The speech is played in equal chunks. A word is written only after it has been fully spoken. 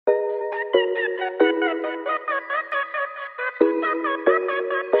Couple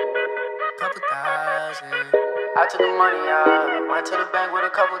thousand. I took the money out, went to the bank with a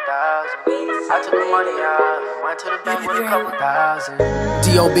couple thousand. I took the money out, went to the bank with a couple thousand.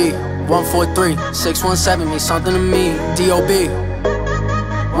 D.O.B. 143-617 means something to me. D.O.B.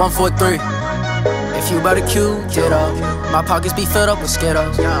 143. If you by the queue, get up. My pockets be filled up with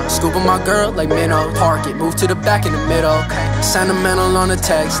Skittles. Scooping my girl like minnow. Park it, move to the back in the middle. Sentimental on the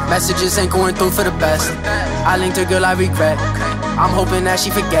text. Messages ain't going through for the best. I linked her, girl, I regret. I'm hoping that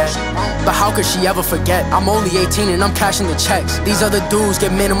she forget, but how could she ever forget? I'm only 18 and I'm cashing the checks. These other dudes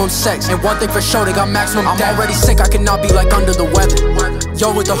get minimum sex, and one thing for sure, they got maximum debt. I'm already sick, I cannot be like under the weather.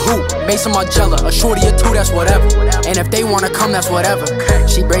 Yo with the hoop, Mason Margiela, a shorty or two, that's whatever. And if they wanna come, that's whatever.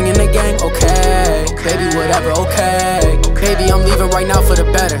 She bringing the gang, okay. Baby, whatever, okay. Baby, I'm leaving right now for the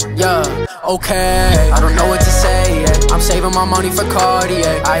better, yeah. Okay, I don't know what to say, yeah. I'm saving my money for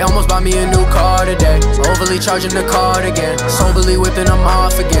Cartier. I almost bought me a new car today. Overly charging the card again. Soberly whipping them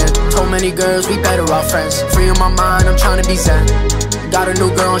off again. Told many girls we better off friends. Free on my mind, I'm trying to be zen. Got a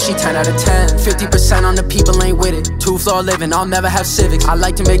new girl and she 10 out of 10. 50% on the people ain't with it. 2-floor living, I'll never have civics. I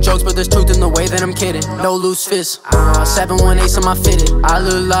like to make jokes, but there's truth in the way that I'm kidding. No loose fists, 718 on my fitted. I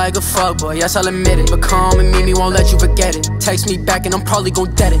look like a fuckboy, yes I'll admit it. But come and meet me, won't let you forget it. Text me back and I'm probably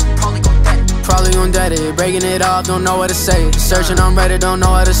gon' dead it. Probably gon' dead it. Breaking it off, don't know what to say. Searching on Reddit, don't know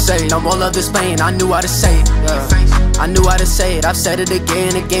how to say. No more love displaying, I knew how to say it, I knew how to say it, I've said it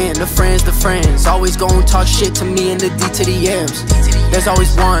again and again. The friends, always gon' talk shit to me in the D to the M's. There's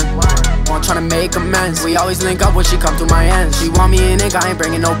always one tryna make amends. We always link up when she come through my ends. She want me in ink, I ain't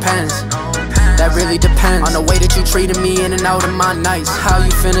bringing no pens. That really depends on the way that you treated me in and out of my nights. How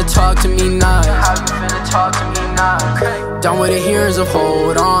you finna talk to me now? Done with the hearings of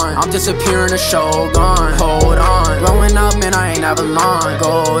hold on. I'm disappearing, the show gone. Hold on. Growing up, man, I ain't never long.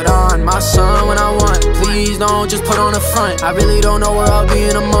 Gold on, my son when I want. Please don't just put on the front. I really don't know where I'll be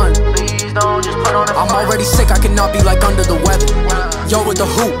in a month. Please don't just put on the front. I'm already sick, I cannot be like under the weather. Yo with the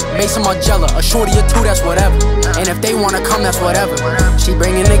hoop, Mason Margiela, a shorty or two, that's whatever. And if they wanna come, that's whatever. She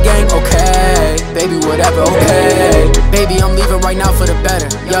bringing the gang, okay. Baby, whatever, okay. Baby, I'm leaving right now for the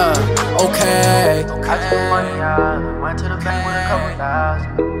better, yeah, okay. I took the money out, went to the bank with a couple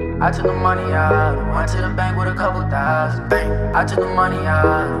thousand. I took the money out, went to the bank with a couple thousand. Bang. I took the money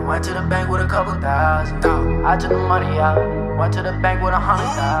out, went to the bank with a couple thousand. I took the money out, went to the bank with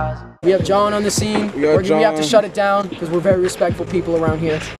 100,000. We have John on the scene. We have to shut it down because we're very respectful people around here.